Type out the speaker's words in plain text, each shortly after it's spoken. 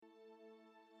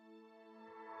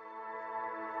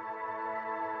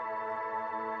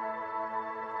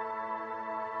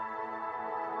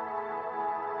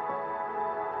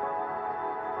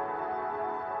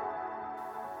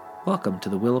Welcome to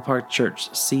the Willow Park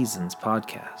Church Seasons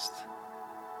podcast.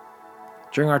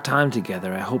 During our time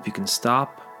together, I hope you can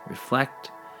stop,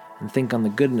 reflect, and think on the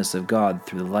goodness of God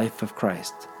through the life of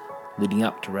Christ leading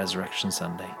up to Resurrection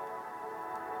Sunday.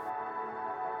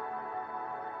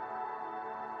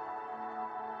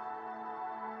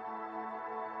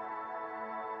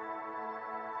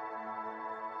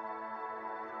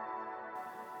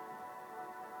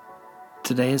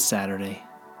 Today is Saturday,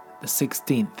 the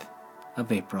 16th of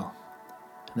April,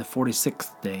 and the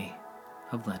 46th day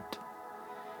of Lent.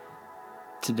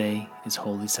 Today is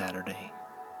Holy Saturday,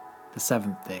 the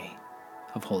 7th day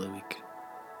of Holy Week.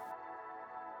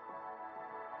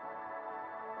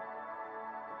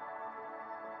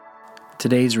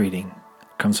 Today's reading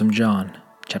comes from John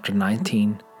chapter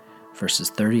 19, verses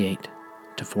 38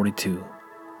 to 42,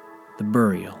 the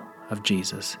burial of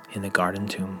Jesus in the garden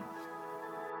tomb.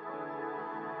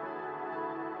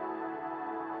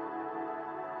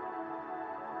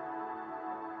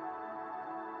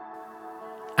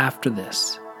 After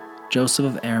this, Joseph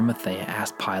of Arimathea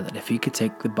asked Pilate if he could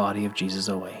take the body of Jesus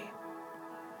away.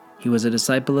 He was a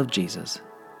disciple of Jesus,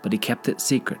 but he kept it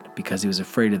secret because he was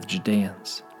afraid of the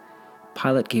Judeans.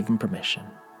 Pilate gave him permission,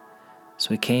 so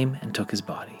he came and took his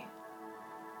body.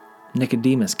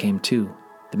 Nicodemus came too,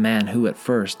 the man who at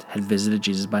first had visited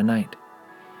Jesus by night.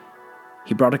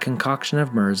 He brought a concoction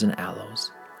of myrrhs and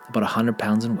aloes, about 100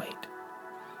 pounds in weight.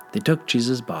 They took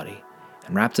Jesus' body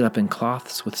and wrapped it up in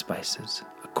cloths with spices,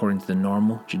 according to the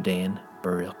normal Judean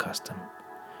burial custom.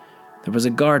 There was a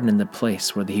garden in the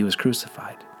place where he was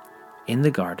crucified. In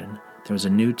the garden, there was a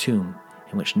new tomb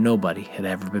in which nobody had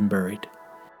ever been buried.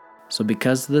 So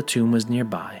because the tomb was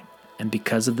nearby, and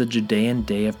because of the Judean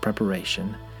day of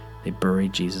preparation, they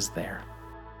buried Jesus there.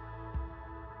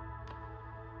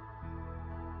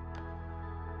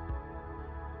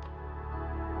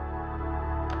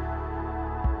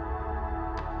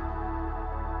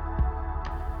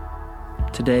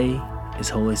 Today is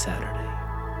Holy Saturday.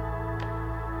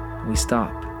 We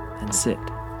stop and sit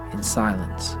in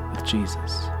silence with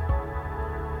Jesus.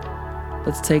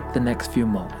 Let's take the next few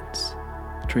moments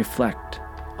to reflect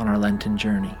on our Lenten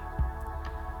journey,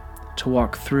 to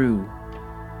walk through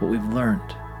what we've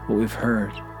learned, what we've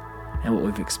heard, and what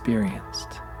we've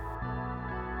experienced.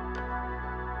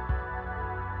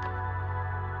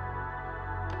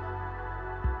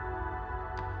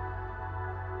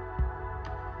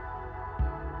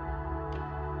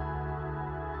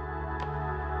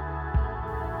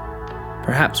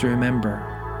 Perhaps remember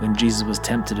when Jesus was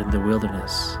tempted in the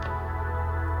wilderness,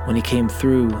 when he came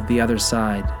through the other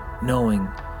side, knowing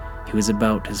he was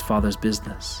about his Father's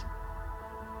business.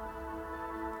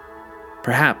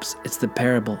 Perhaps it's the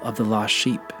parable of the lost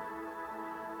sheep,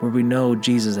 where we know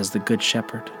Jesus as the Good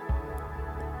Shepherd.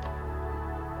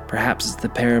 Perhaps it's the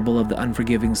parable of the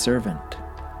unforgiving servant,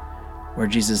 where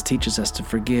Jesus teaches us to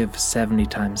forgive 70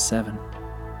 times 7.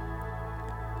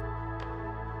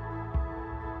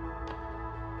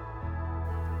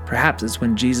 Perhaps it's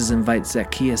when Jesus invites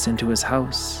Zacchaeus into his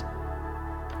house,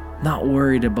 not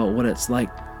worried about what it's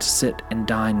like to sit and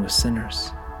dine with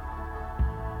sinners.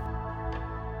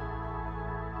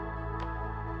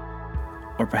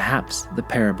 Or perhaps the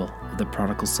parable of the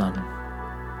prodigal son,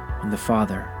 when the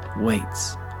father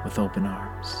waits with open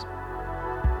arms.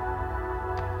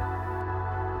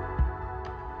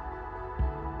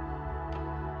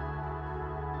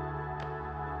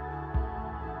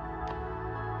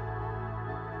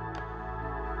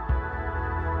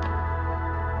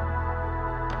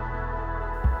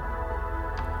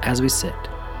 As we sit,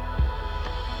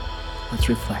 let's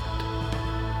reflect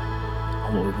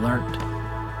on what we've learned,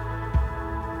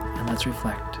 and let's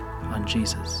reflect on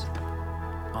Jesus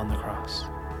on the cross.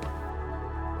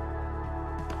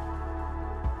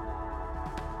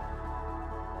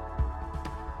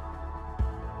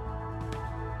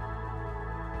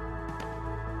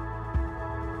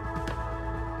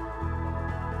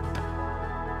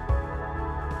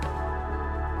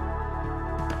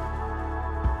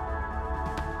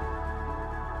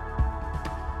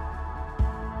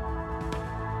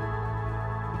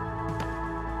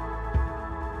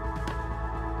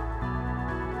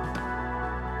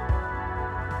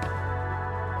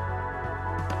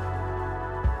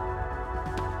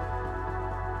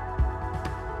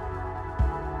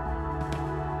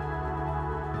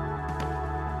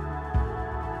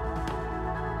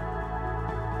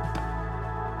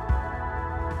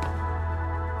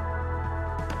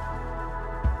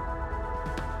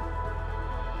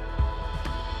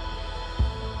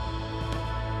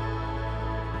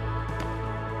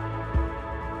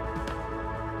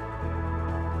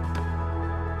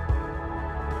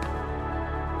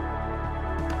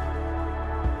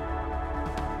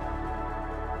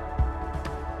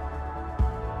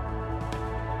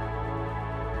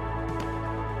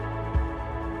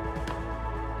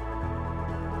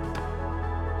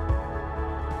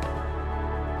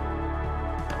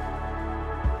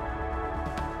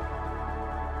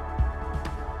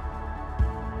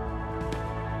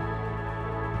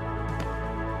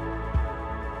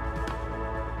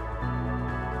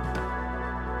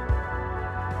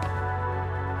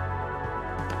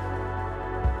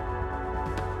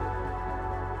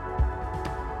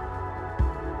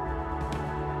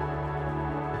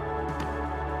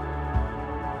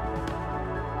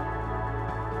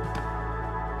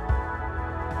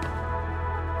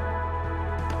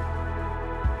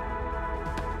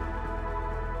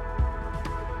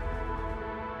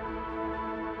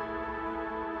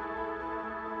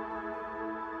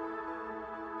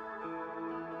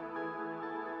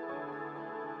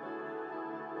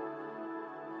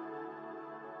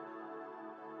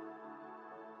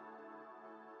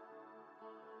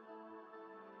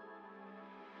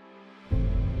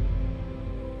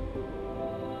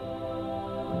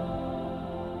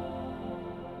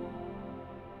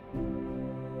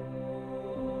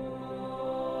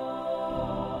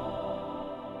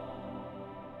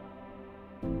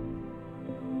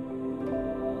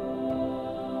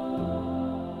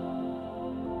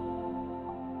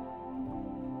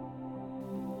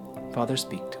 Father,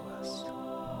 speak to us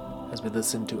as we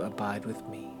listen to Abide With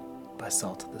Me by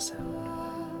Salt of the Sound.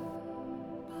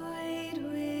 Abide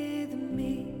with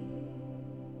me,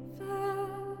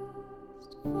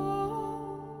 first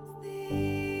falls the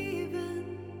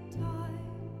eventide,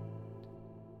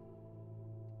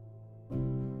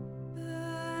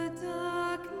 the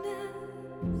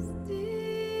darkness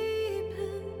deepens,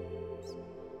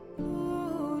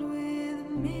 Lord, with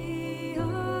me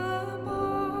abide.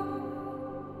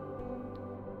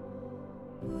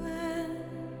 When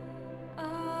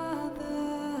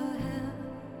other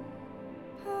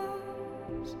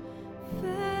helpers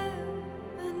fail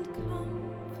and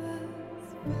comforts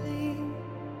flee,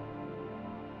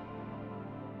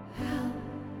 help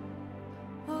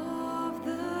of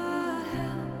the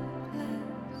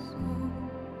helpless soul,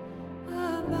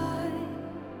 abide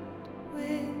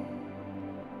with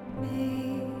me.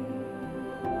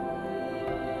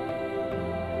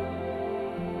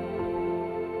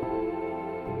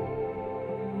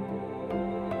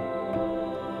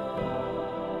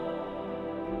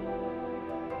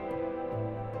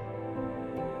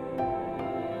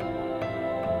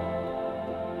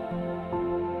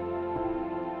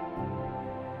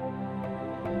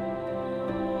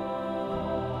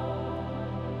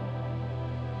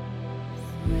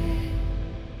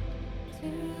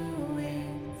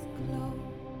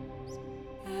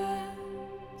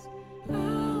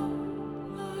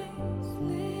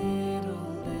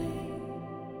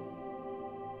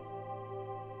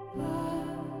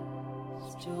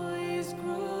 Joys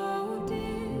grow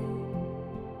dim,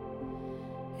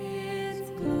 its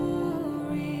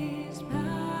glories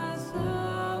pass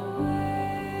away.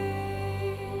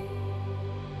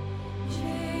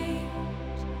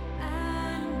 Change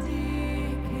and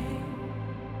decay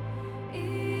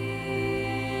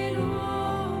in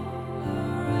all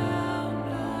around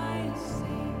I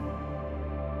see.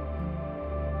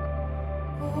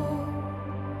 Oh,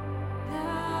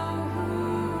 thou who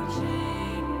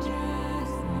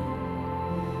changes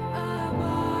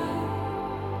abide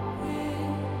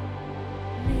with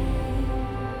me.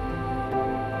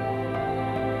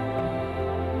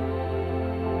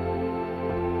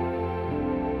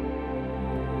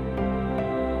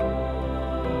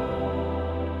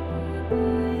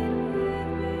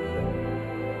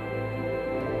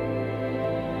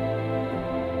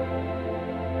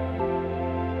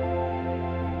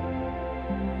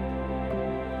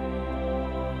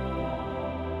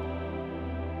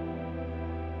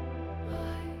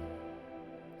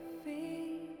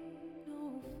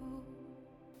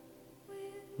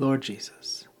 Lord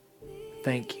Jesus,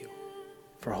 thank you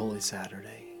for Holy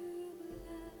Saturday.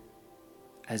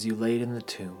 As you laid in the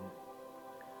tomb,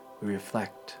 we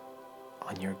reflect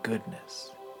on your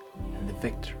goodness and the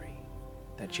victory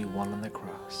that you won on the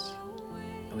cross.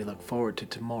 And we look forward to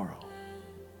tomorrow,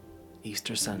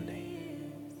 Easter Sunday,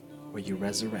 where you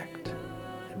resurrect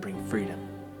and bring freedom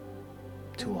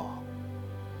to all.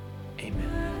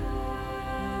 Amen.